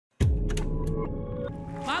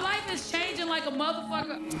like a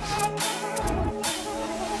motherfucker.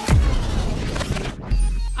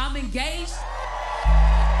 I'm engaged.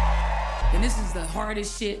 And this is the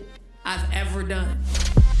hardest shit I've ever done.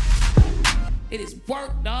 It is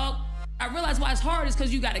work, dog. I realize why it's hard is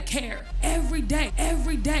because you gotta care. Every day,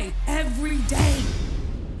 every day, every day.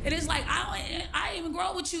 It is like, I ain't even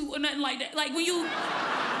grow with you or nothing like that. Like when you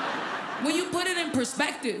put it in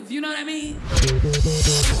perspective, you know what I mean?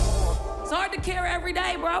 It's hard to care every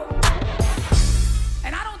day, bro.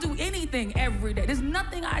 And I don't do anything every day. There's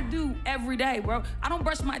nothing I do every day, bro. I don't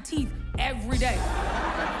brush my teeth every day.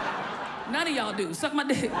 None of y'all do. Suck my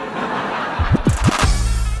dick.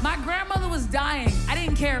 My grandmother was dying. I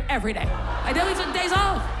didn't care every day. I definitely took days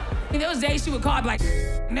off. And there was days she would call, I'd be like,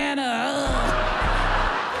 Nana,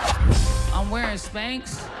 I'm wearing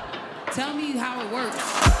Spanx. Tell me how it works.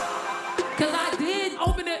 Cause I did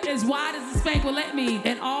open it as wide as the Spank would let me,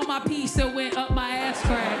 and all my pee still went up my ass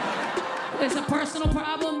crack. It's a personal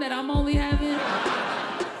problem that I'm only having.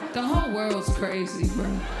 The whole world's crazy, bro.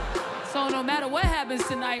 So no matter what happens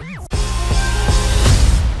tonight,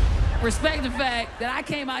 respect the fact that I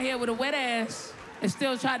came out here with a wet ass and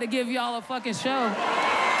still tried to give y'all a fucking show.